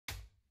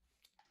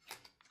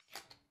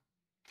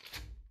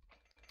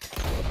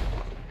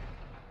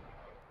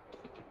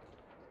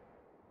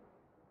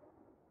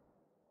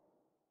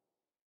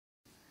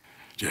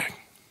Jack,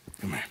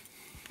 come here.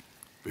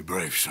 Be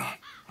brave, son.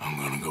 I'm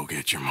gonna go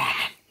get your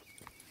mama.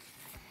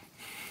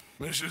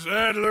 Mrs.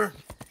 Adler,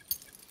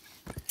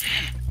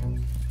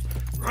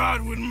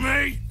 ride with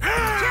me.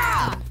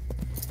 Yeah!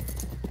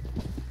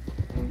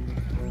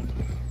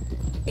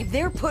 If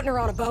they're putting her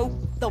on a boat,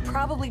 they'll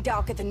probably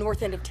dock at the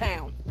north end of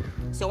town.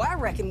 So I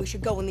reckon we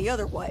should go in the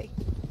other way.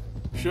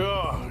 Sure,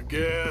 I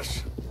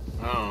guess.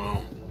 I don't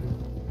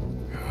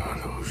know.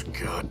 God, those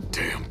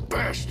goddamn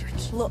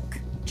bastards. Look,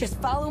 just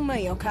follow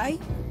me, okay?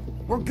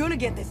 We're gonna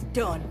get this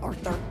done,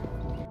 Arthur.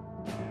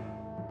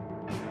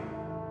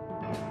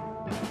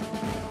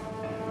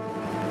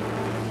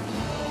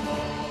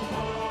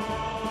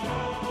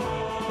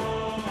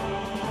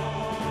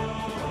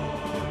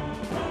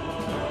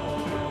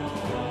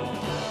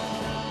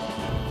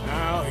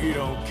 Now he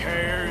don't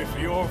care if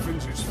he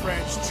orphans his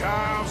French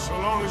child so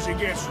long as he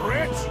gets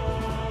rich.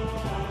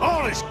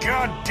 All this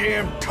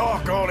goddamn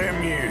talk all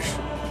them years.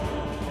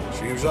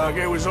 Seems like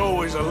it was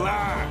always a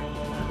lie.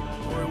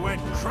 Or he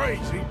went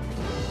crazy.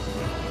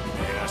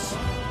 Yes.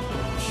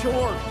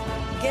 Sure.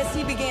 Guess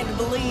he began to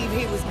believe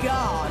he was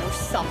God or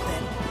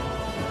something.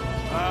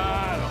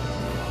 I don't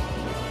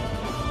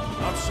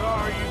know. I'm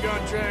sorry you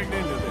got dragged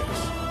into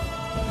this.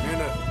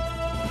 Into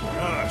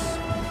us.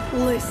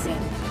 Listen,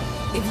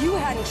 if you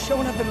hadn't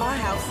shown up at my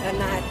house that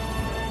night,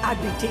 I'd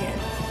be dead.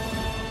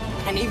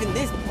 And even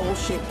this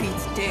bullshit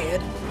beats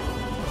dead.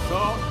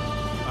 Thought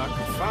I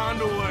could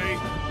find a way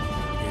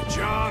to get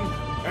John,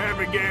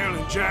 Abigail,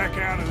 and Jack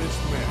out of this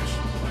mess.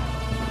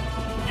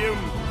 Give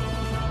them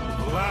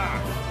a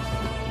life.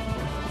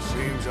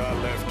 Seems I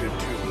left it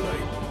too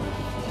late.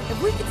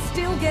 If we could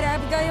still get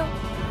Abigail,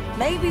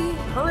 maybe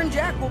her and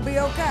Jack will be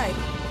okay.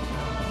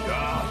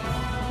 John,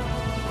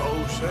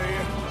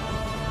 Hosea,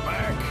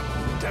 Mac,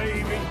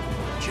 Davy,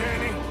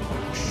 Jenny,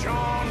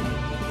 Sean,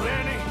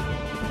 Lenny.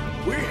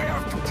 We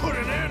have to put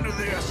an end to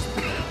this.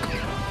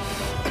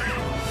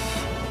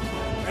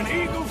 An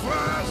eagle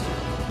flies.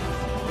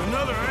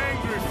 Another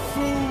angry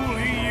fool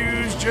he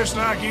used just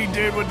like he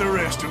did with the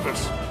rest of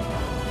us.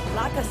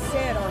 Like I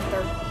said,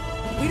 Arthur,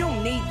 we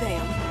don't need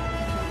them.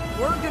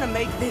 We're gonna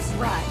make this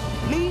right.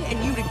 Me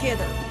and you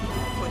together.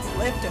 What's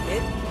left of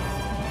it.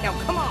 Now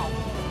come on.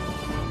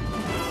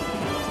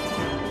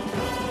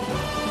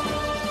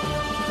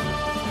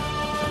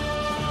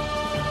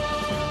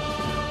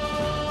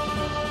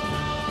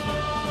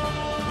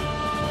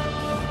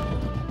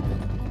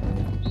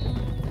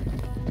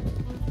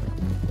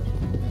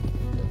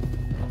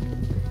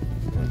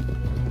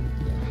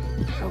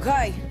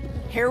 Okay,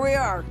 here we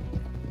are.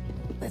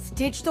 Let's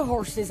ditch the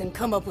horses and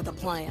come up with a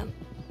plan.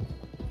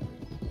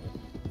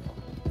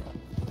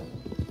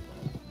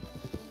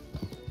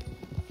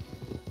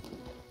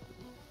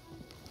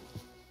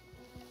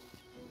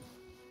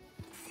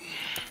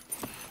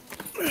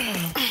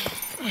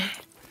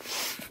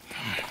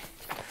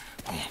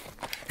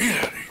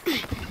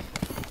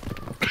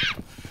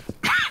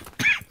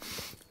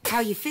 How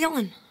you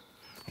feeling?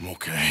 I'm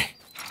okay.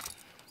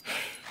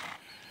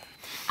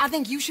 I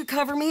think you should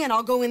cover me and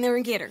I'll go in there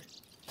and get her.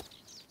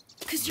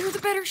 'Cause you're the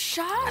better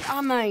shot,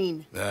 I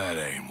mean. That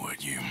ain't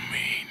what you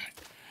mean.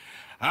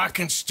 I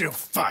can still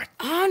fight.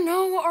 I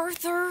know,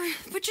 Arthur,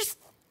 but just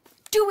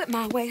do it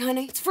my way,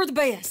 honey. It's for the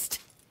best.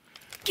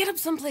 Get up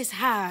someplace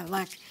high,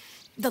 like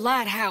the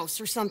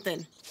lighthouse or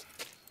something.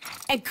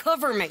 And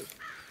cover me.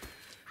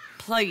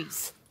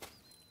 Please.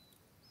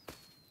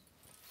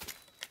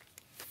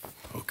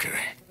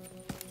 Okay.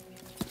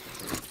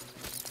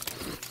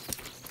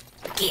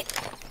 Get.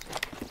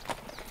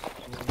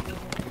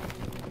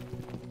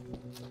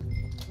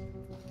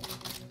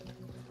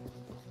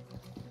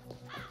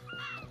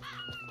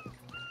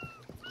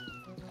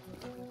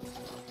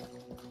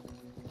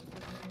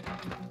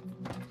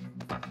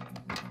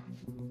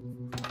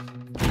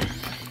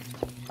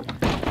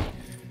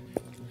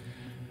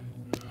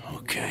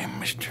 Okay,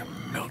 Mr.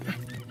 Milton.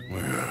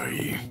 Where are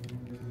you?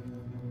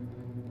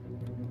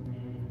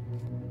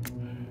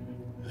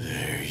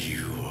 There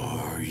you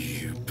are,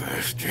 you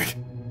bastard.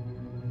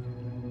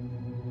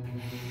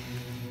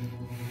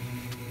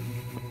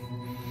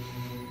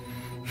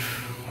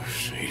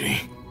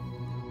 Sadie.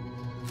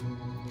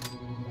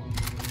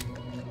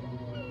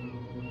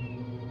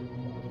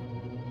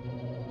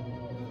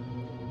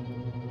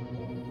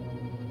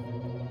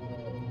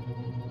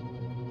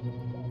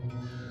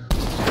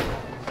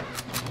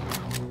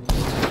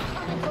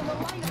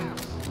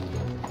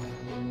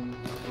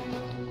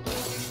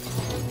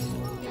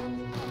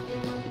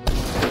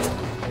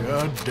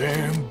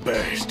 Goddamn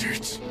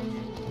bastards.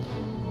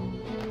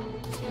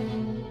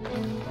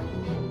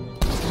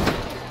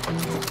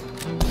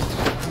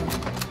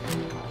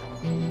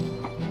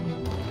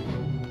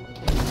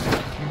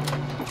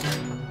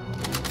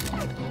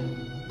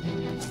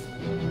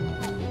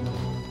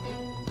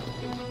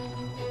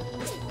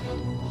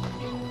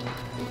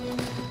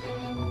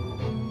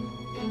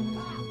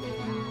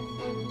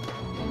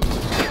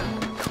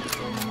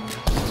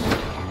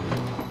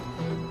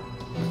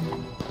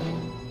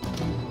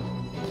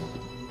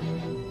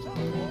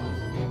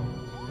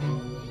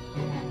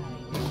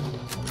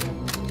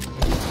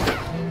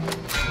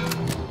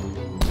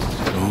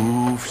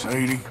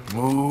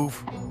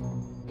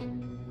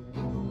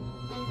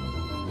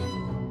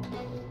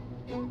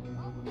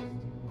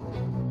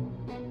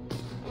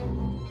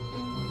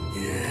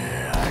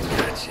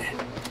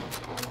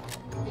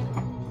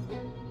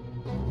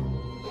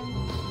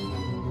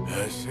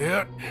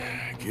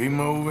 Keep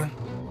moving.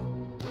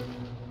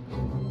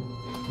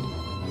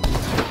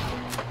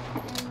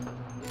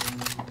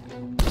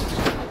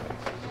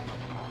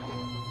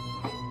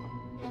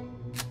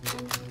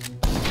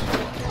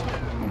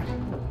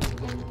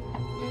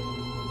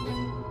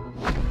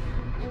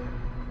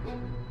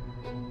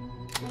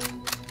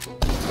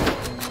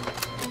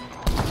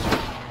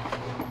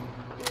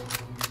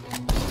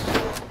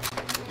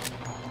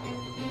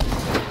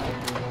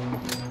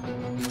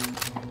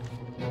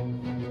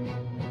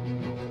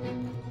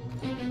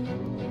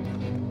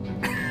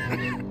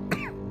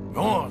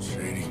 Go on,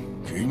 Sadie.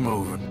 Keep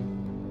moving.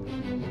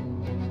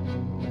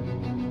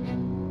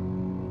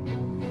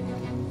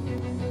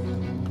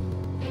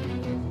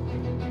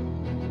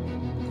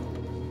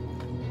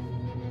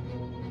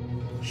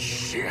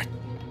 Shit.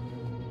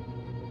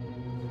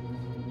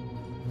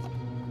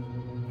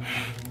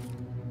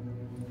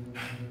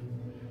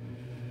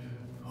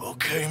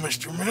 Okay,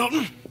 Mr.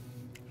 Milton.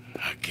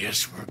 I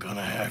guess we're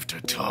gonna have to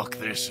talk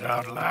this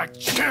out like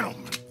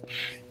gentlemen.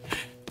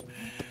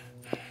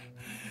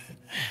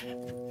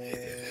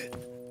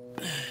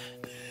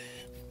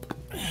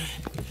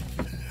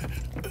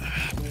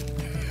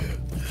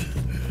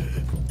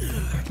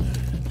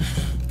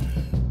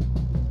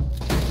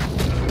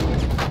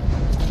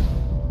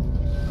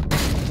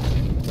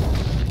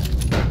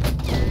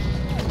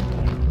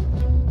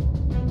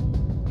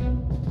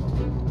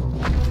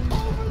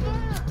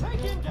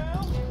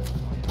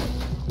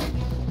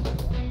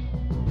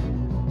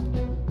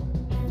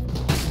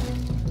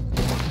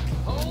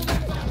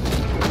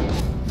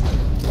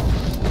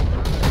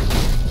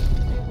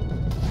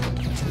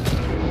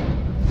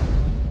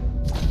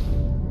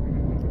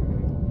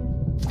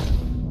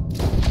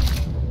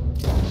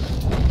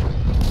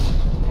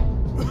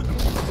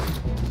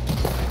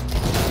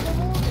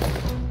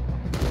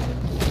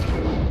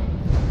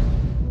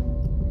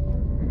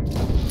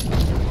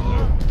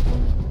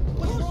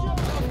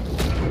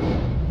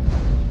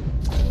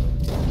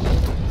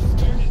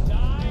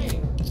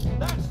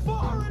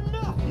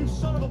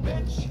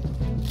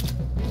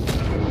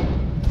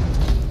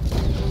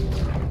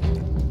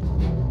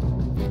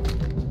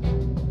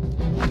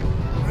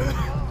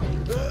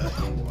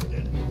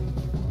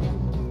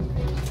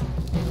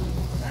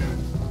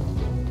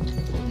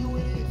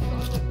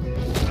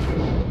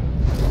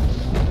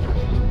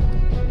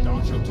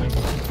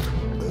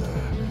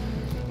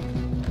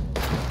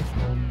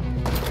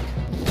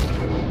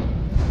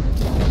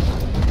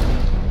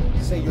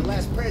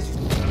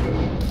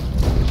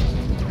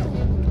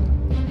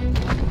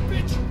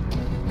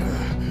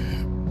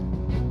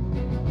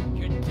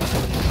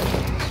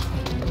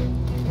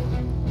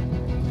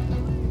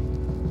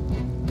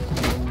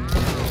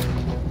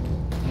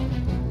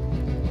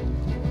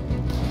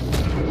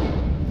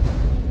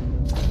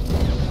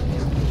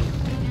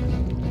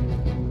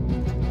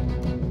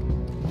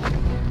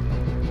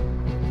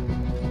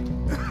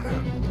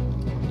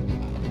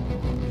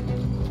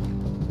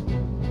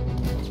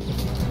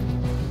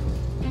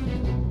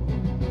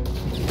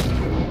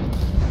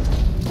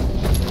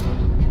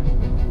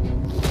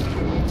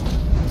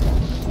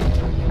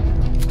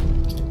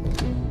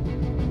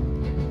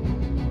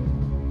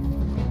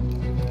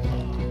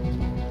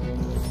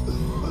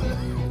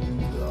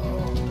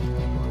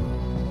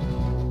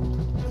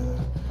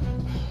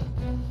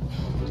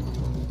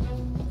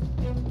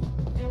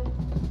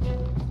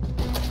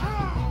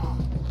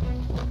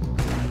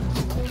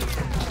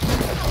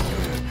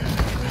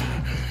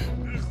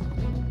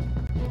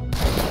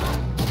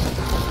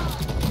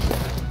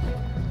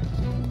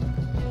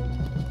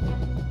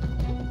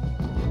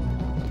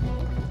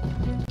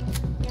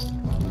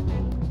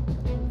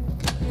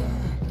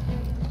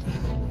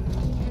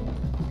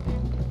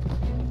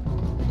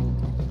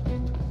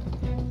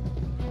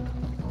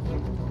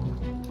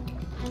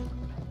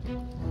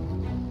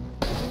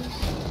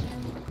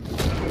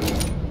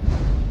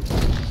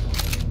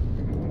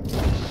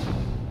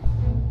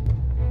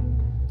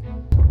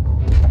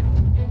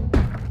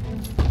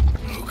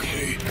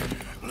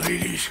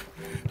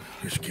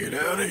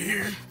 Out of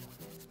here.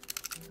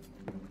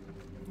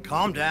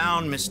 Calm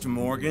down, Mr.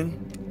 Morgan.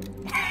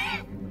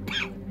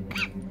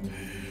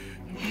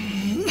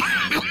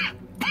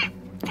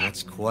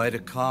 That's quite a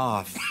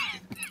cough.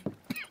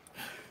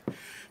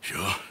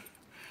 Sure.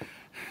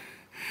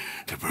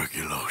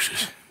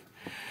 Tuberculosis.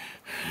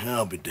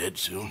 I'll be dead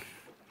soon.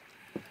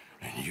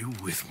 And you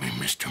with me,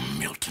 Mr.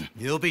 Milton?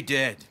 You'll be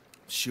dead,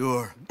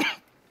 sure.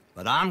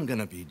 But I'm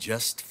gonna be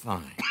just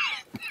fine.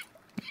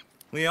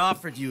 We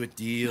offered you a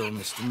deal,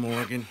 Mr.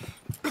 Morgan.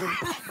 You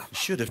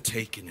should have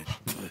taken it.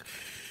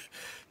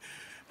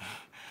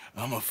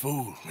 I'm a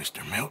fool,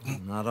 Mr.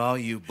 Milton. Not all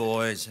you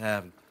boys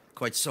have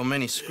quite so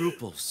many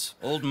scruples.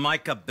 Old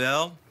Micah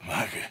Bell.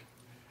 Micah?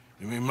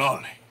 You mean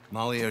Molly?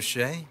 Molly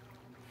O'Shea?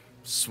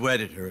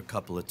 Sweated her a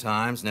couple of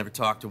times, never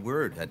talked a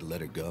word, had to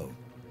let her go.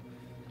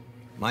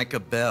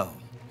 Micah Bell.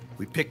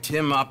 We picked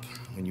him up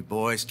when you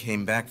boys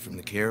came back from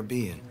the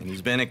Caribbean, and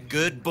he's been a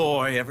good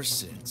boy ever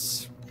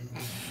since.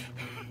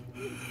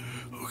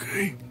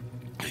 Okay.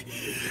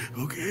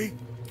 Okay.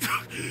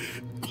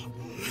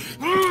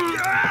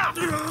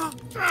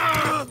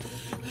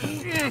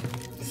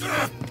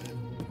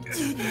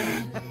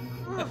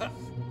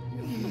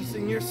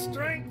 Using your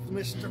strength,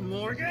 Mr.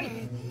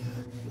 Morgan.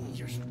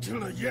 You're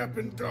still a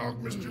yapping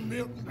dog, Mr.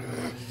 Milton.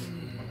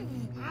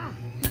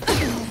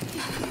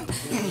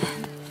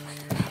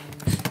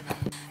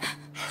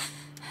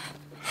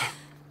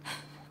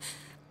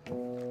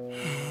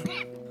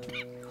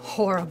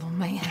 Horrible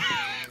man.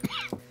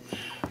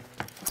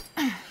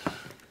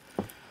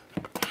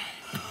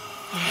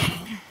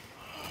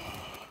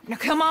 Now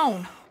come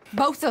on,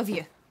 both of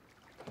you.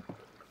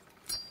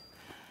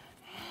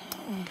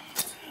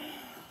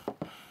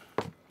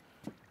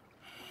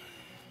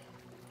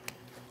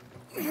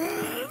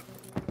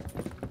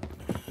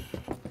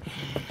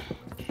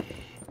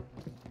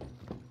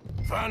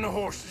 Find the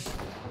horses.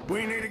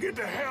 We need to get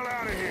the hell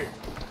out of here.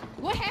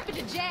 What happened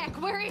to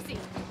Jack? Where is he?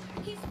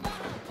 He's fine.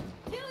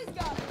 Tilly's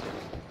got him.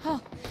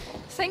 Oh,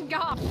 thank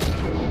God.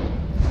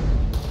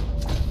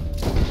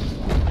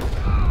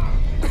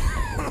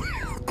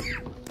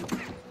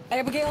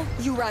 Abigail,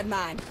 you ride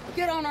mine.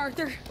 Get on,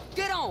 Arthur.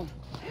 Get on.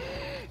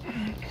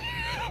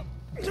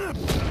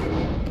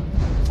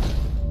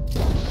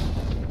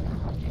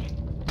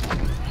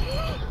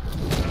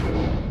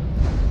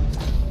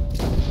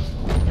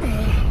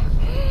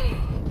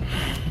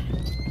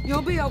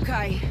 You'll be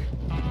okay.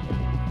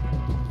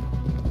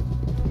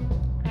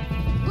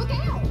 Look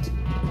out!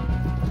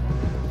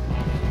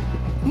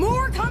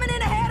 More coming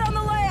in ahead on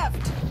the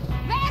left.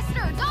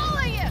 Bastards, all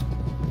of you!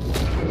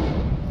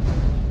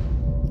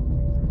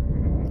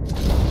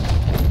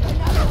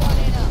 Another one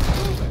in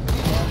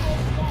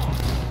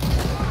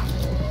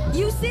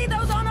You see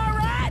those on our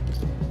right?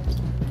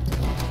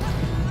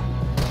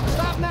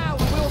 Stop now,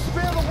 and we'll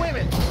spare the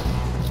women.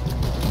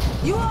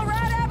 You all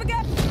right,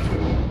 Abigail?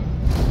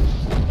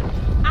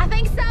 I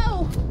think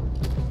so.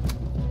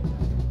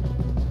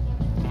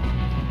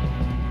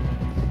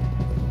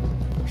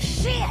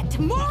 Shit!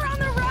 More on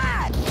the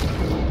right!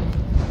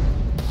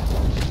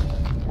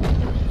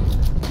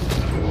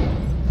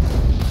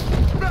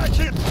 Back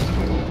here!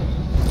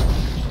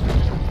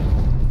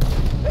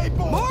 Hey,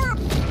 boy! More!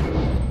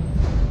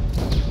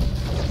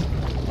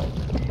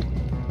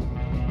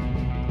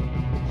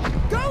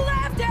 Go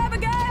left,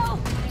 Abigail!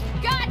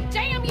 God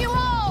damn you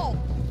all!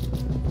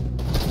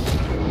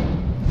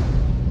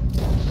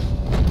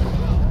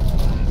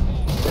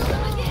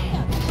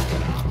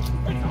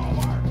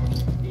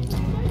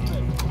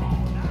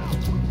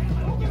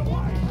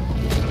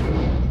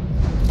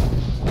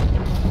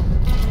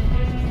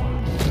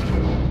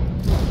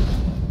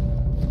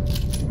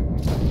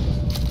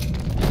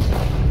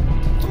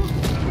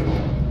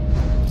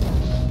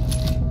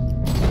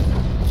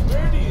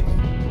 Where do you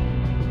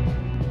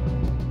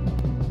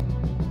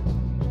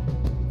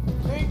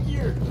think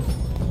you're...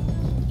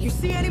 You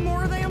see any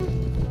more of them?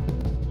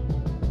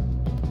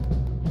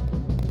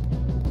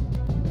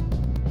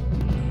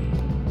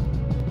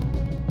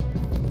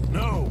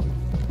 No.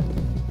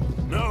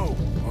 No.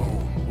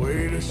 Oh,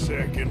 wait a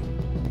second.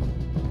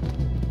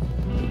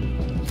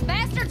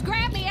 Bastards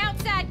grabbed me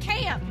outside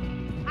camp.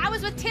 I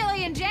was with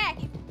Tilly and Jack.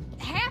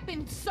 It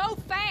happened so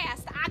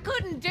fast, I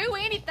couldn't do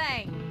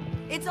anything.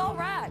 It's all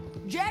right.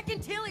 Jack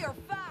and Tilly are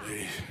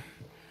fine.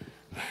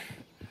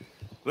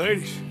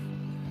 Ladies,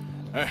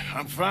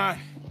 I'm fine.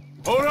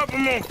 Hold up a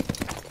moment.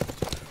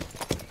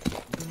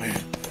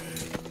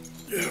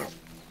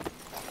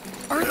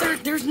 Arthur,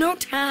 there's no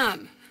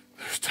time.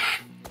 There's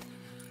time.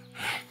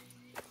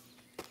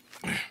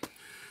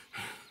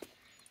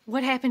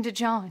 What happened to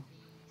John?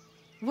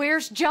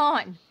 Where's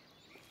John?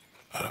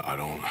 I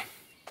don't know.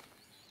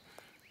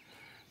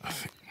 I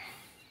think...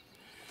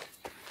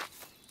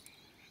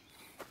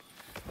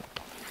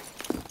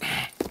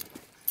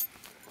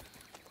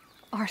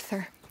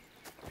 Arthur.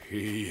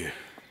 He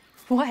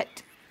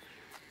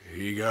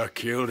got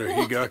killed or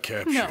he got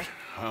captured. No.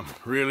 I'm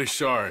really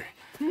sorry,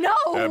 No!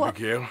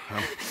 Abigail.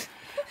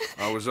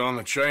 I was on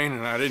the train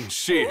and I didn't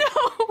see it.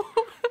 No!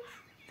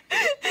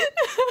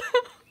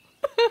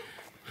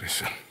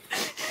 Listen,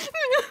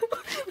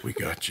 we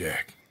got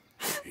Jack.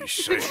 He's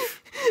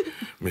safe.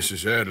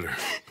 Mrs. Adler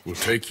will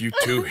take you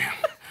to him.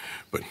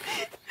 But,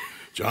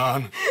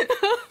 John,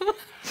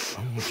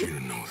 I want you to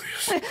know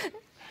this.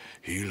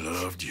 He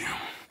loved you.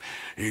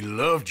 He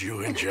loved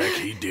you, and Jack,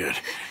 he did.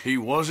 He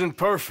wasn't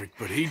perfect,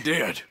 but he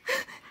did.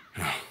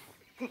 Now,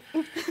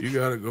 you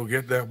gotta go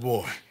get that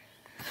boy.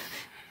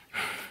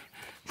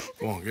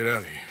 Go on, get out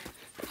of here.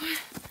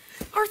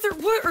 Arthur,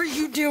 what are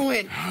you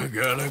doing? I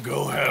gotta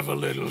go have a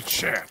little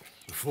chat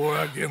before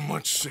I get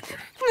much sicker.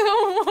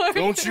 No, Arthur.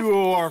 Don't you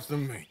owe Arthur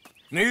me.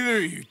 Neither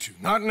of you two.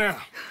 Not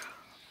now.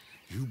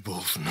 You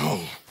both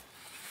know.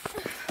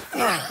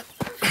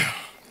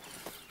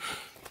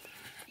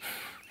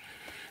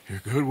 You're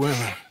good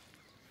women.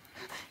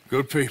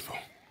 Good people.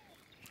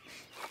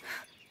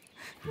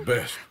 The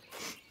best.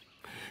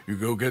 You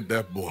go get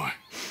that boy.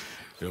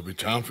 There'll be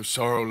time for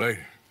sorrow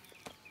later.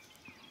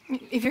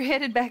 If you're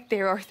headed back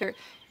there, Arthur,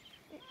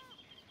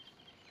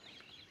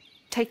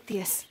 take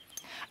this.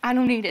 I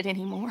don't need it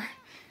anymore.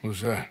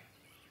 What's that?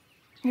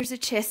 There's a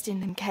chest in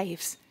them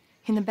caves.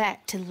 In the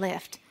back to the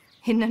left.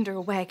 hidden under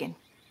a wagon.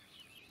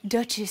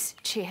 Dutch's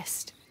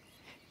chest.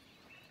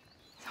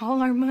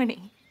 All our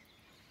money.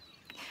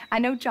 I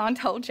know John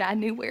told you I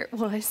knew where it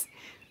was.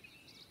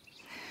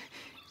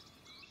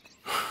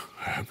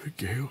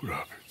 Abigail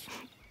Roberts.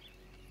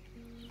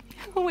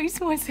 Always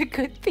was a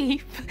good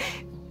thief.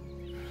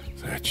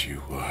 That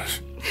you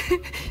was.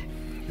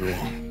 Go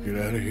on, get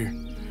out of here.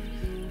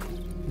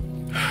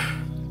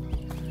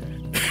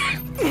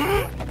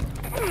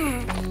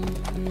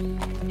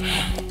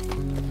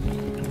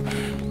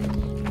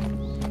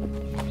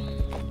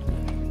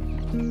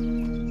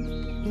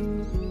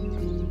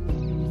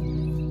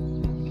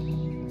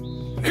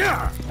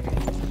 Yeah!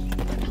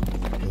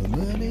 The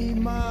many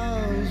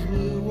miles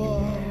we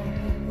walk,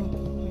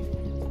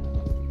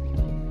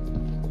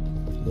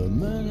 the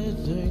many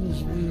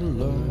things we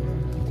learn,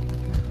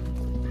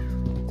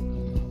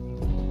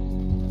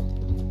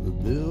 the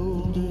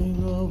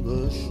building of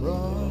a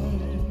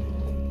shrine,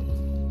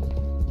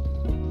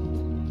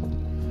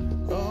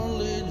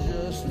 only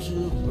just to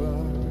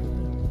burn.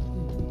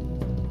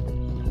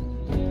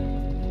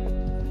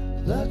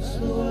 That's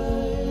the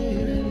way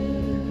it is.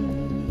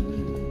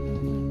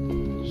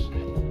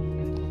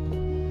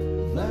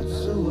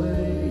 That's the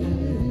way it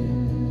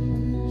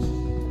is.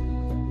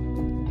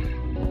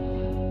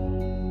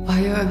 Oh,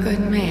 you're a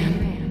good man.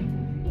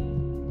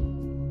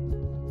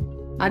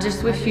 I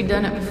just wish you'd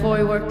done it before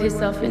he worked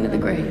himself into the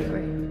grave.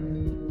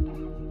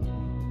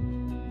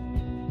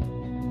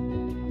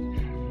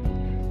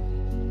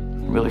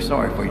 I'm really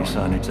sorry for you,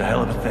 son. It's a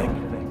hell of a thing.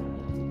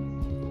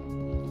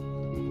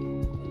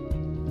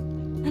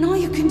 And all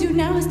you can do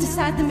now is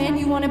decide the man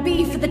you want to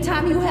be for the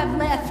time you have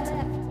left.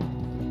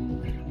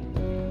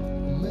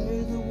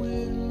 May the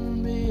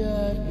wind be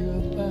at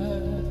your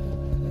back.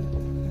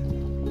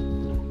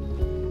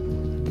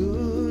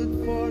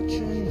 Good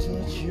fortune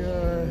touch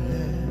your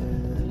hand.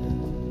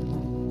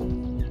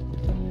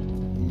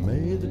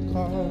 May the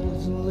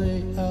cards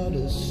lay out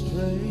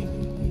astray.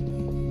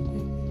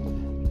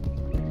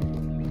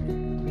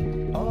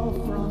 All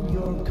from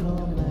your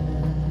command.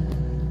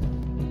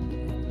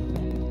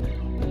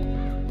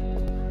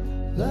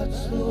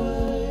 That's the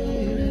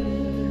way it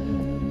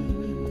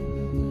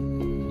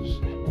is.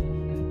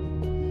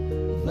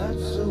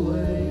 That's the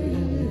way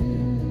it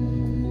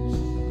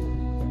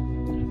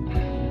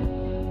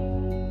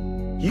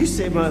is. You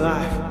saved my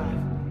life.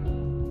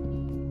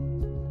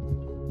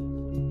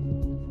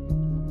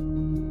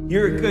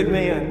 You're a good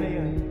man.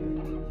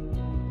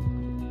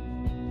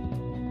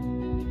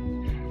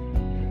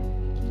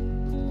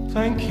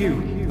 Thank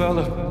you,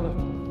 fella.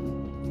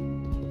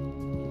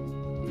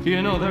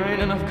 You know, there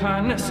ain't enough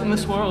kindness in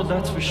this world,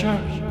 that's for sure.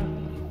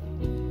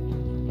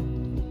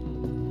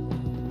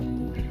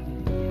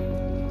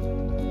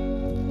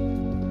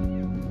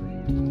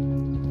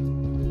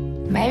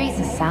 Maybe it's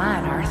a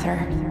sign,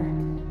 Arthur.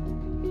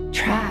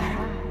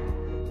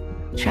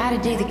 Try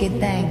to do the good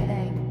thing.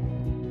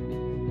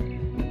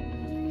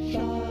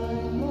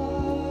 Shine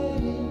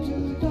light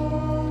into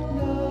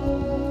darkness.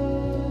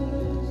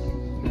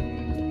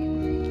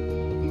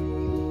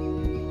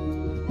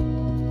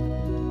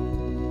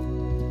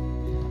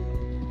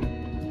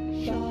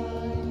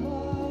 Shine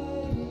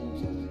light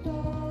into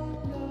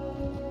darkness.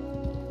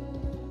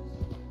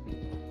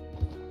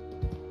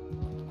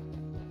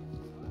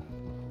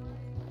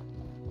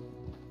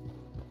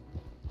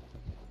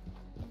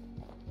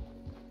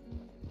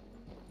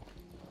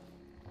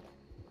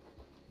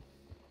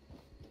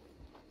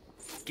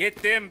 Get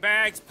them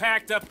bags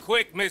packed up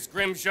quick, Miss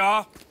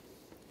Grimshaw.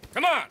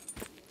 Come on,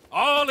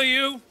 all of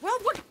you. Well,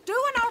 we're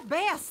doing our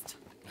best.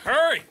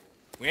 Hurry.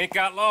 We ain't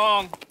got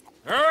long.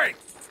 Hurry.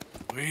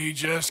 We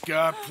just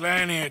got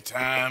plenty of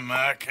time,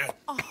 Micah.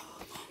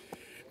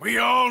 We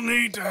all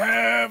need to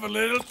have a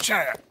little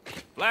chat.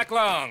 Black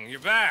Lung,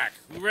 you're back.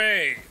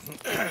 Hooray.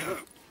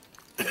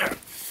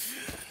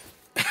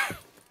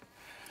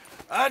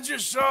 I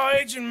just saw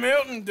Agent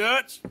Milton,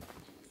 Dutch.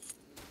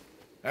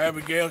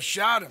 Abigail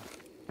shot him.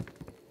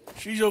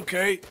 She's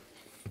okay.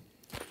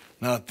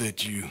 Not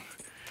that you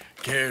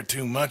care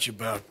too much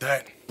about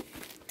that.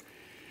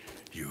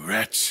 You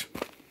rats.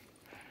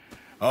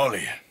 All of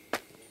you.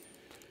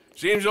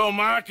 Seems old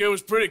Micah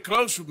was pretty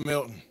close with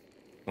Milton.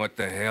 What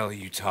the hell are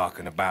you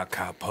talking about,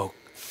 cowpoke?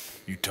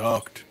 You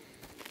talked.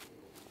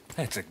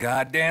 That's a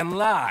goddamn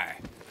lie.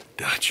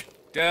 Dutch.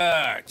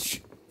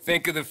 Dutch,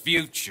 think of the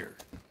future.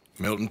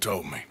 Milton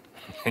told me.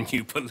 And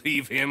you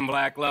believe him,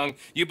 Black Lung?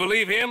 You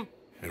believe him?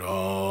 It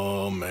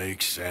all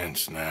makes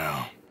sense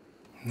now.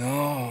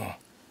 No,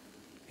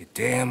 it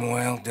damn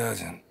well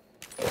doesn't.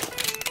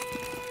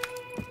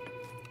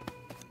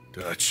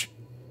 Dutch,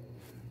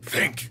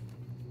 think.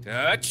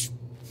 Dutch,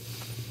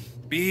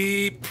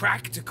 be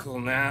practical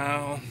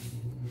now.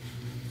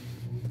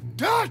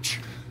 Dutch!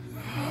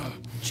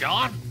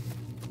 John?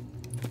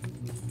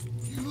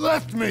 You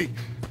left me!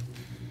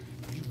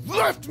 You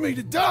left me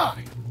to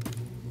die!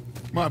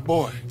 My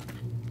boy,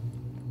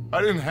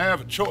 I didn't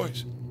have a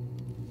choice.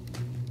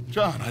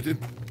 John, I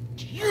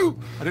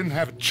didn't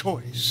have a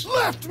choice.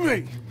 Left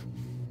me!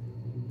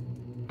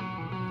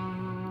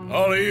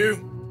 All of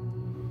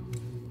you,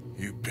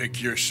 you pick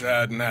your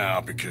side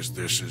now because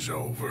this is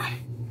over.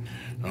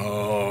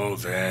 Oh,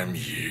 them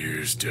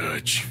years,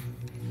 Dutch.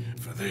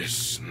 For this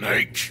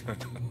snake.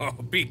 Oh,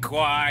 be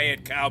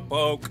quiet,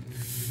 cowpoke.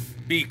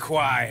 Be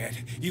quiet.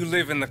 You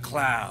live in the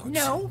clouds.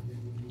 No,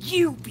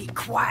 you be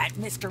quiet,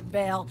 Mr.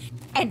 Bell,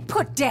 and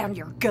put down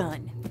your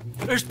gun.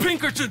 There's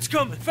Pinkertons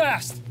coming,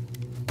 fast!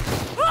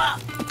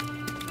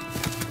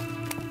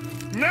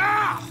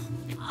 Now!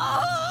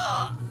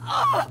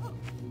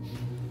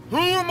 Who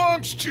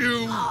amongst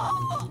you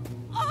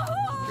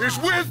is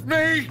with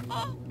me?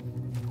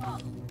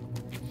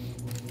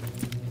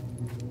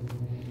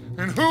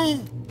 And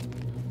who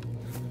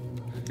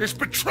is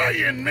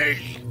betraying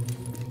me?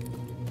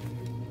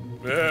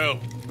 Well,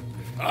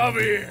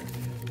 Javier,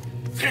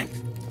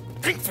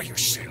 think for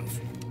yourself.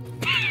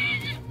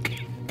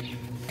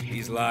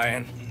 He's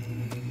lying.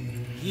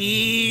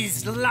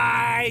 He's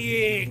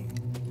lying!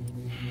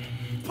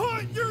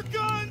 Put your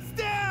guns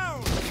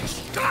down!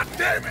 God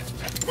damn it!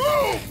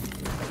 Move!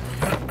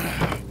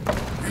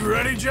 You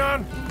ready,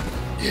 John?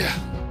 Yeah.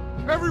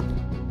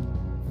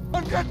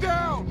 Everyone get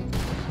down!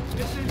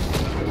 This is...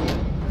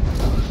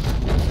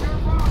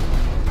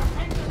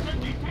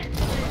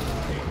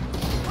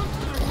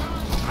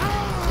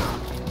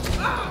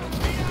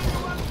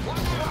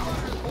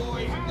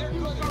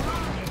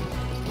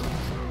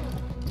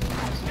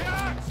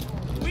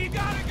 We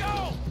gotta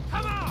go!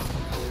 Come on!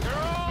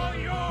 They're all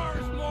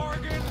yours,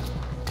 Morgan!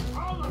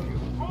 All of you,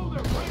 hold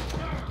it right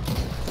down!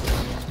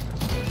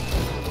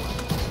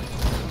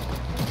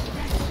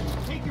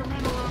 Take your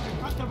men around and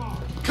cut them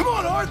off! Come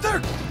on,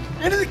 Arthur!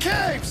 Into the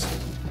caves!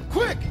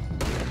 Quick!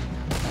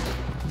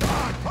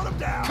 John, put them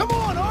down! Come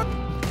on, Arthur!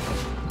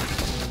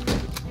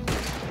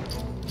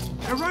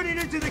 They're running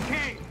into the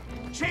cave!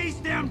 Chase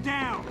them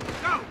down!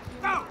 Go!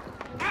 Go!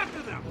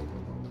 After them!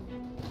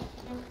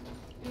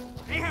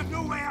 They have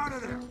no way out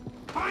of there!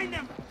 Find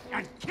them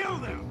and kill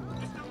them!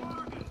 Mr.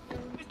 Morgan!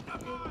 Mr.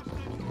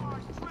 Marston, you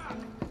are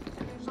trapped!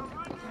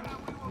 Surrender and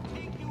we will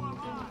take you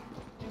alive!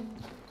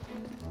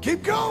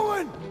 Keep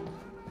going!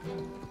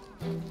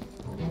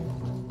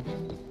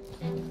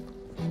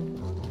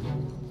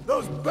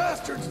 Those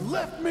bastards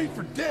left me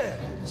for dead!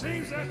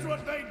 Seems that's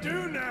what they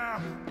do now!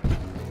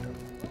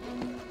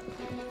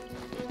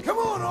 Come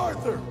on,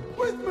 Arthur!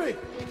 With me!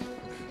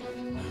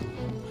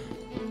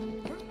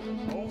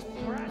 Old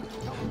rat,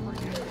 coming for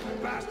you,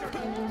 bastard!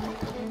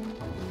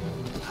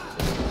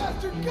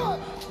 Bastard gut!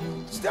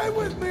 Stay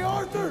with me,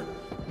 Arthur!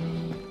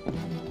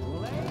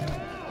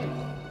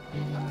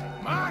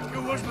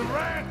 Micah was the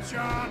rat,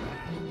 John!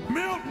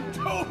 Milton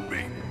told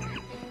me!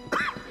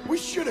 We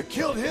should have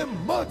killed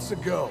him months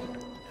ago!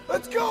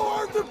 Let's go,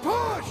 Arthur!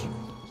 Push!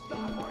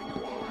 Stop where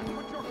you are and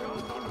put your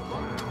guns on the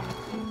ground!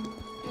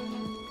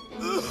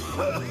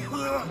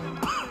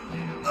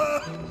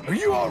 Are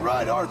you all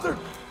right, Arthur?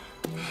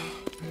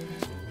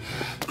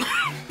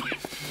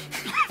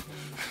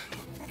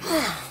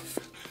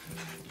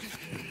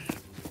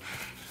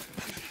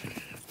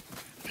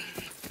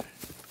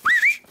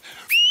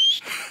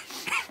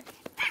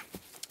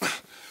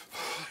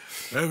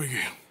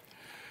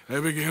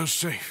 Abigail's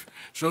safe.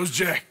 So's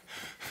Jack.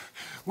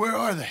 Where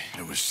are they?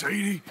 It was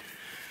Sadie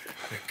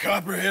at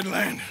Copperhead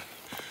Landing.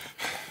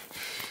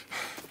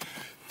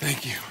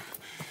 Thank you,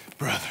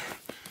 brother.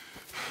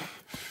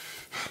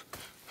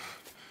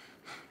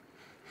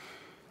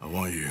 I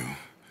want you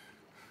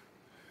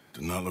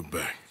to not look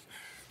back.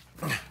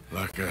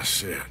 Like I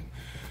said.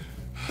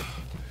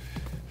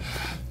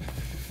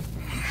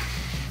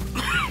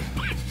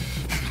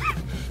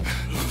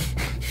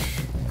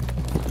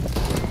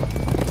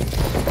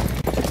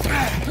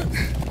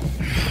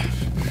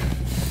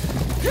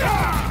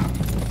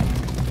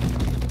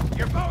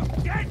 You're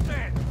both dead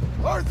men!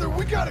 Arthur,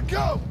 we gotta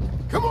go!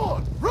 Come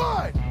on,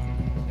 ride!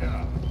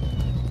 Yeah.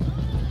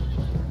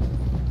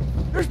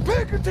 There's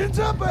Pinkertons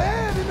up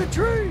ahead in the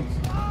trees!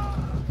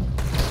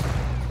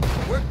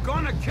 We're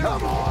gonna kill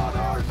Come you, on,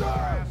 Arthur!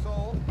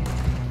 asshole!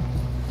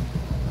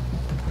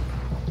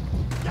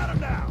 Get him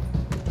down!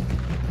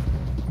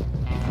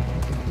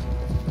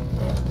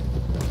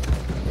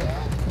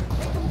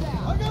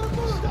 I gotta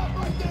move! Stop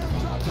right there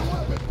and drop the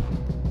weapon!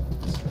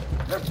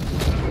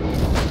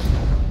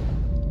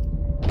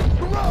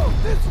 The road!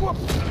 This one!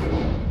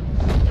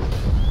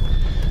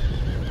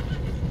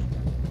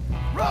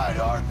 Ride,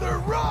 Arthur,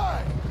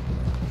 ride!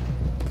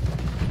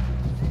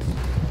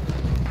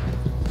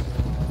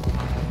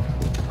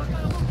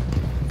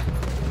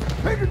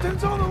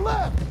 Pinkerton's on the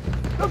left!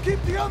 They'll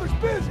keep the others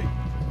busy!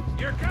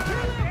 You're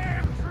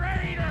goddamn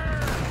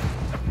traitors!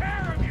 The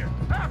pair of you!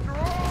 After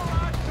all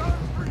I've done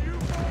for you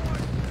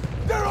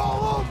boys! They're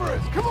all over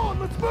us! Come on,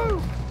 let's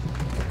move!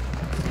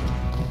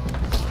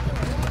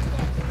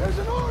 There's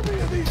an army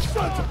of these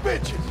sons of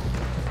bitches!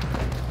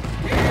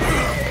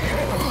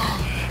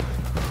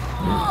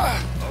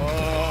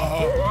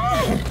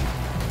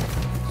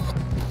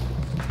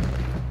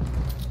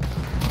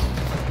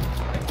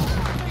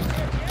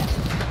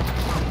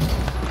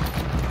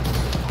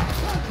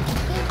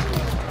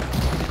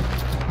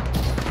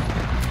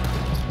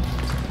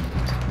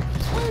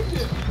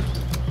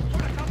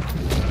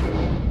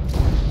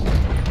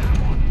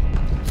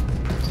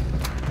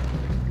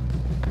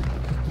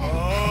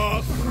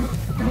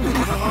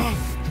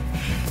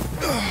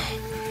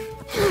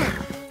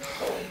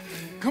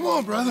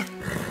 on, brother.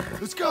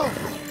 Let's go.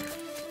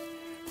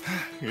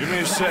 Give me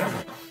a second.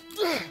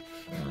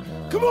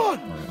 Come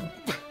on.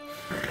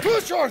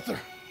 Push, Arthur.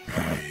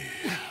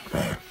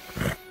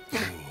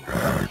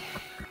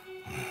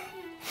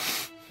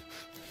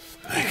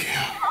 Thank you.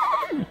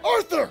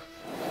 Arthur!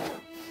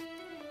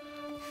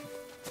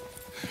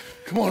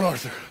 Come on,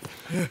 Arthur.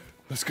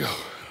 Let's go.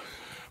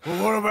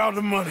 Well, what about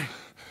the money?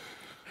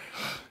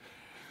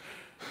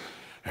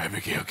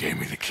 Abigail gave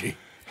me the key.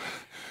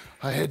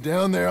 I head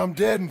down there, I'm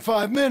dead in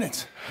 5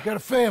 minutes. I got a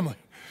family.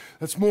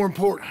 That's more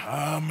important.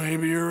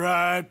 Maybe you're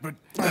right, but...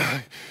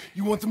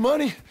 You want the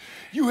money?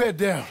 You head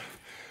down.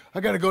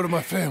 I gotta go to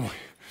my family.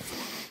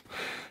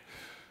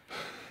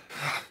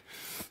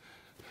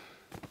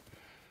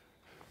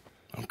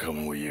 I'm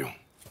coming with you.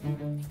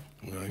 I'm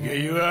gonna get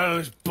you out of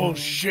this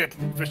bullshit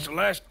if it's the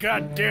last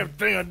goddamn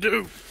thing I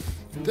do.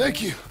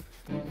 Thank you.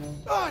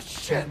 Ah,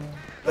 shit!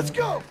 Let's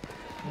go!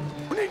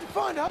 We need to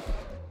find out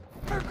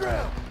their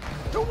ground.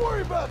 Don't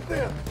worry about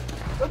them.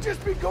 They'll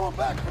just be going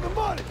back for the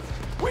money.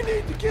 We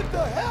need to get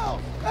the hell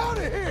out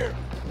of here!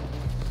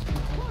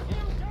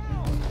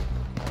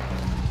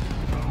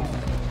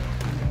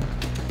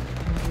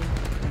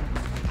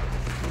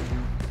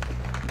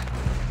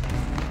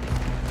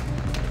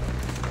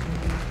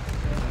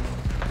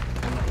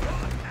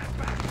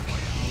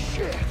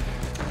 Shit!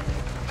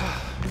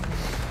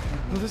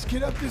 Well, let's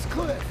get up this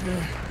cliff.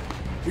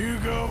 Here you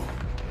go.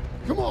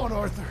 Come on,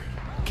 Arthur.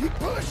 Keep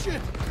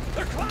pushing.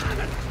 They're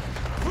climbing!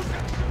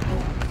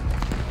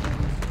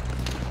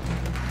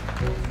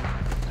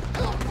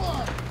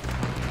 Hellfire!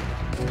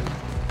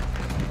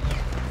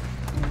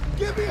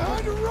 Get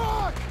behind a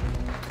rock!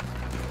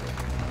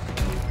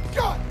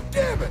 God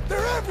damn it!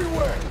 They're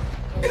everywhere!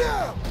 Get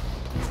out!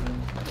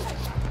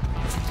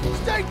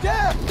 Stay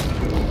down!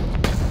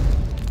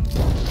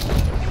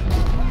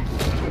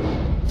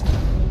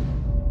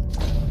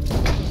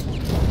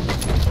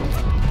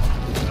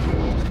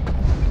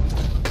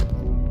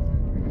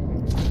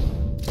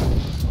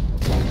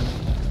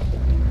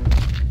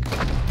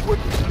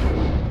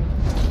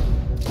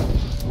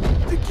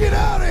 Get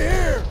out of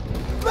here!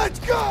 Let's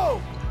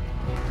go!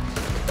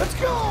 Let's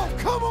go!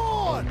 Come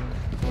on!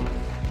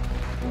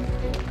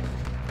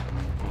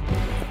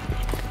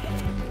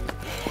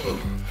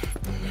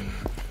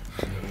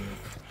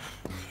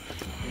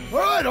 All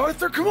right,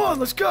 Arthur, come on,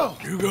 let's go.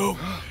 You go.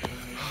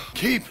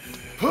 Keep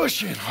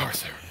pushing,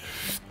 Arthur.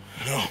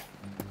 No.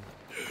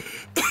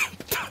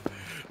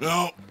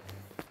 No.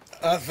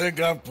 I think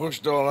I've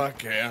pushed all I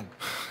can.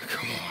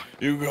 Come on.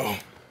 You go.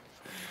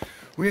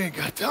 We ain't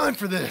got time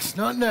for this,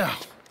 not now.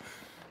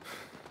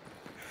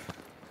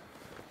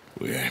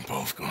 We ain't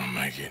both gonna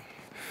make it.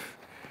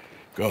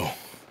 Go.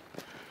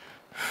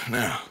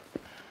 Now.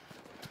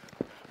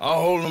 I'll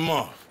hold them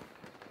off.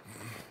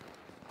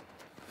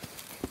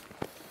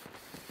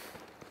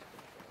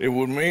 It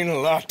would mean a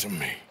lot to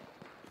me.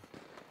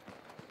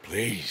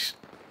 Please.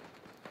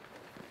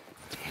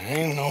 There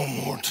ain't no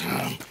more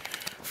time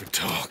for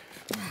talk.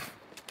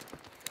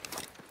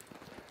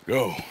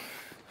 Go.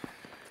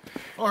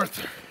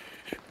 Arthur.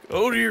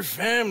 Go to your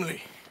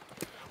family.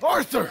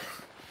 Arthur!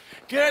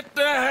 Get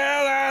the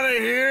hell out of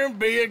here and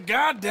be a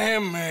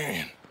goddamn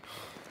man.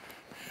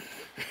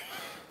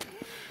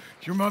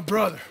 You're my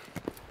brother.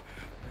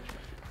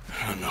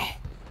 I know.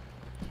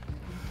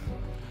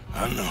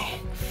 I know.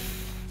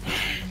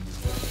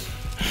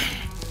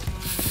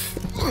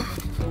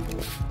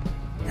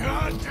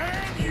 God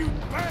damn you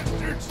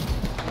bastards!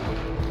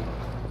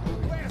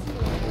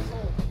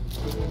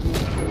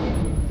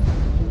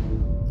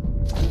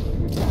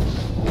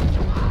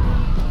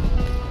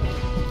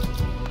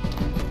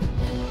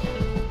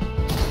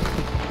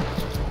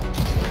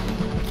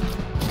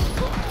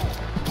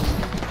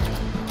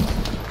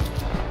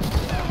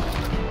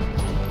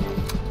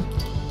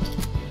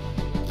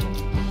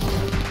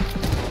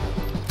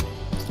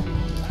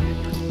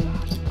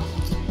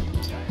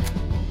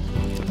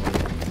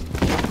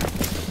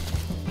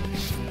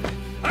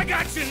 I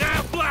got you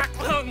now, Black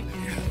Lung!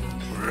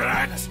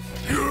 Rat!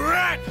 You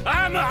rat!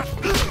 I'm a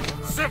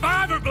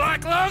survivor,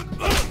 Black Lung!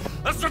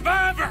 A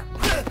survivor!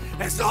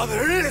 That's all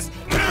there is!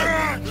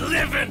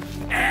 Living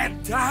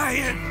and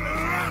dying!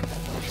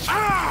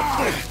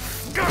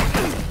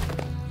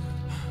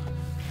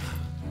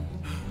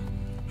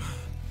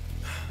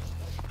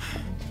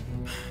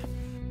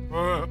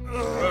 Oh,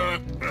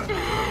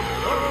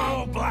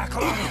 Black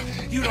Lung!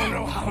 You don't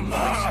know how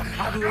much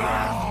I've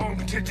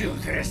longed to do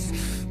this!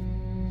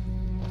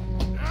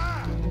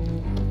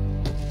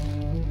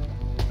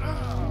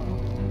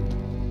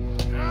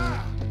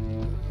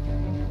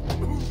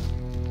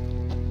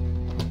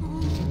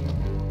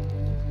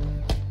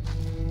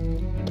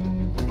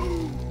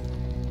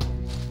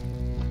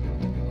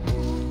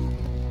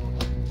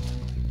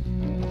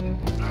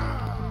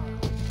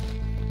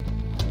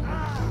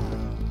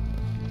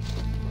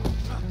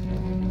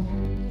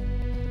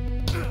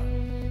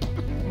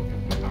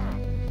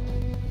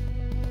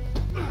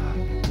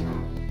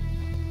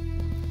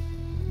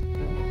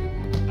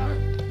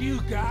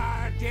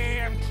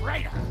 Goddamn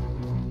traitor!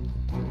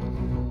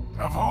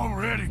 I've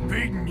already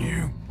beaten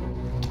you.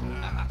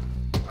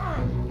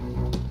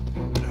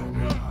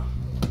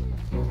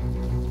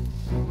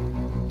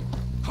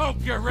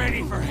 Hope you're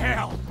ready for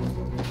hell.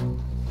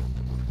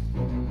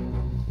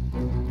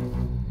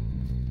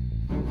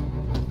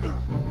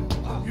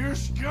 You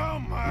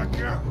scum,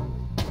 Micah!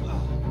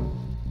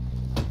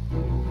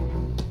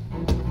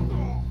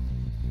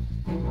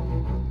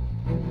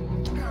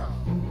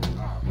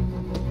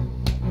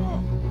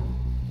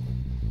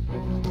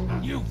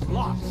 You've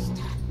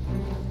lost.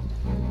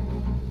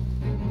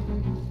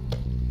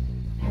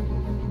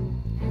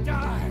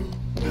 Die!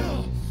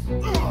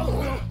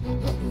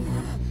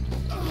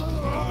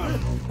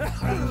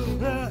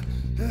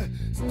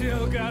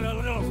 Still got a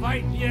little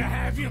fight in you,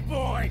 have you,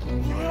 boy?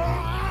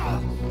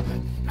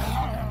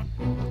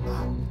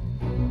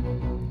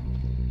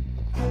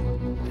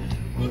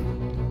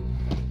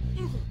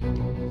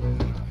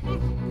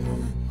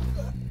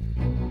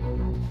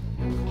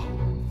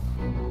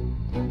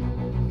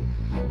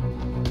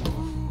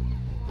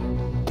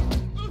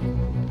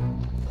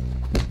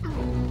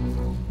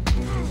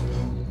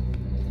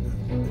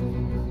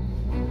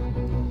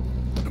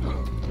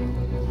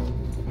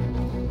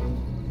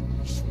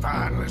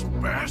 Spineless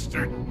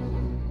bastard!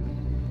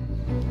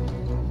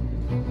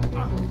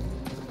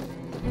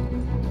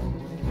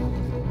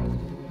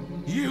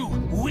 You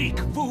weak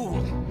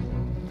fool!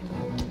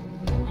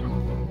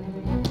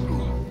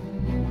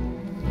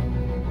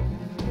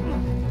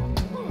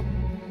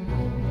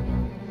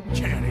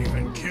 Can't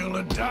even kill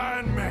a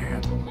dying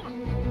man!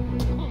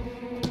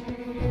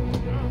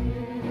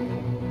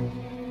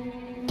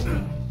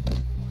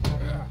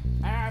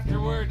 After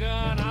we're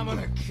done, I'm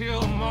gonna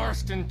kill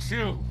Marston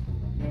too.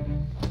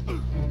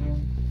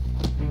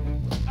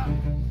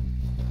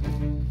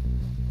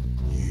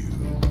 You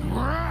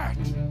rat!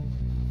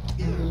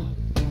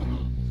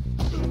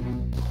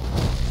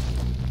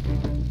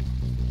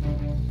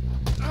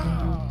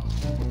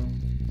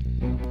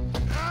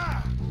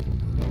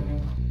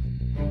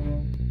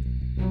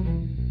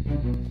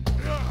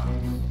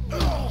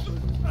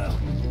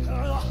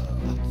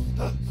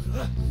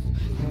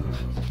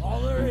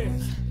 All there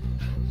is,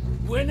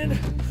 winning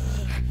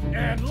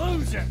and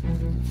losing.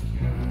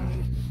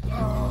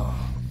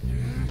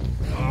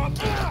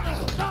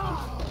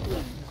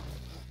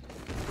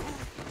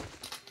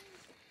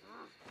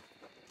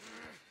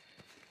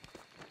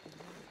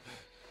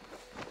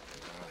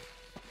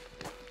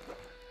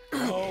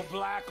 Oh,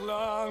 Black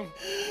Lung.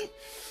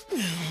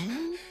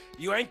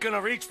 You ain't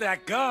gonna reach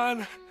that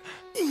gun.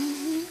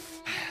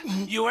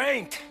 You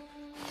ain't.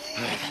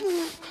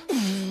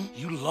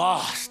 You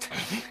lost,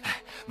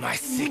 my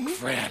sick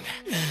friend.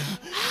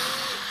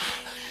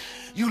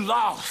 You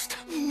lost.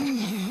 In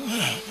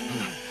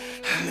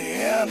the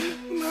end,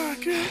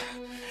 Micah,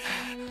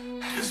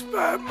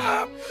 despite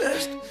my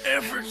best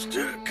efforts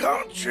to the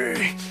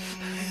contrary,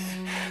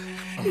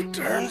 it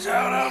turns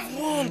out I've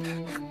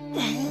won.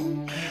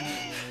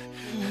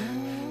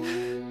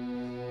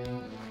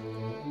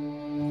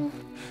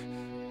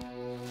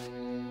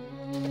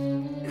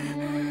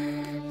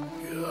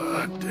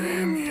 God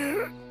damn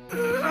you.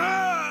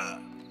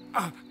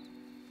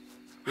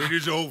 It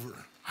is over.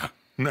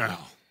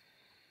 Now,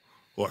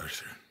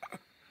 Arthur.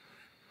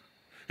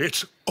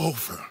 It's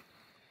over.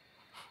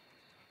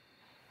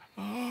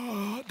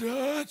 Oh,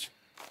 Dutch.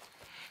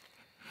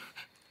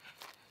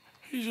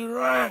 He's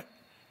right.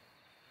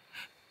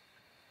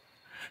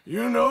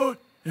 You know it,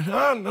 and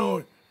I know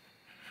it.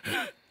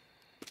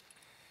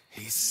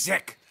 He's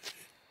sick.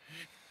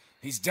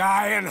 He's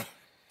dying.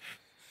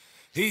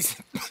 He's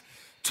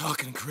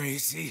talking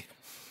crazy.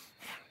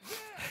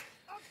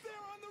 Up there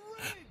on the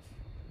ridge!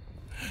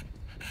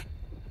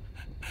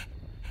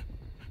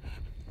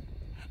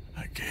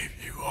 I gave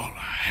you all I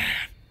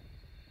had.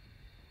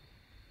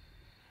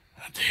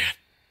 I did.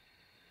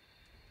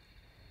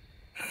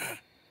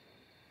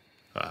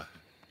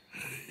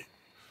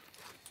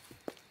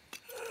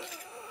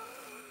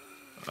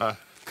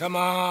 Come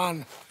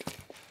on.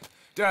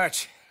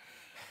 Dutch.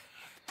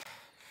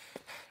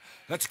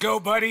 Let's go,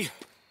 buddy.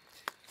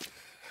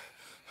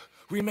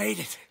 We made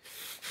it.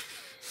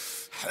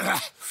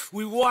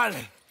 We won.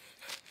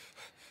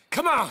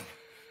 Come on.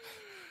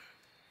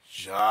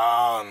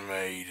 John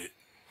made it.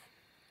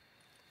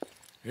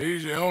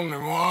 He's the only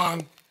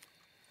one.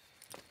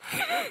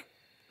 The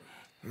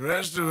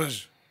rest of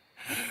us...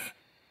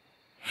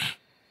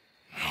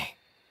 No.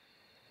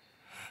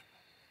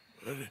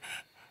 But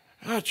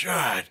I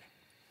tried.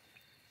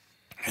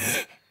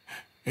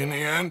 In the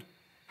end,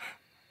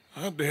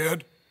 I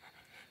did.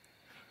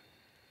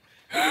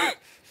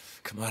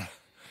 Come on.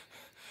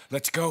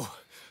 Let's go.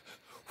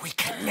 We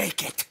can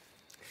make it.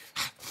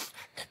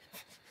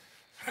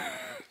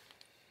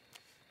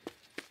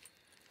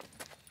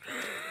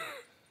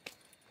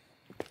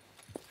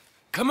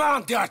 Come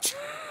on, Dutch.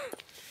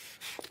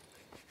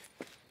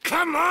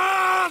 Come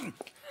on!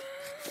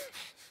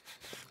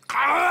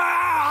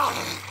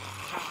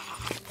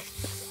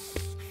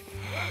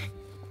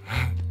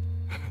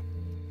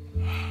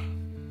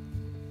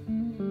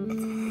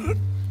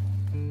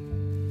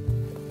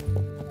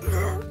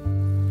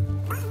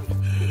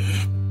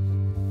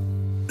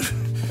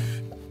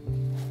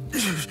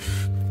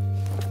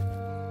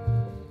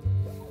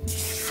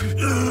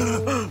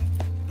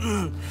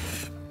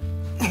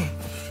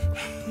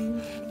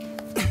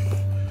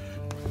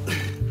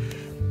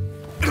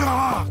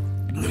 Amen.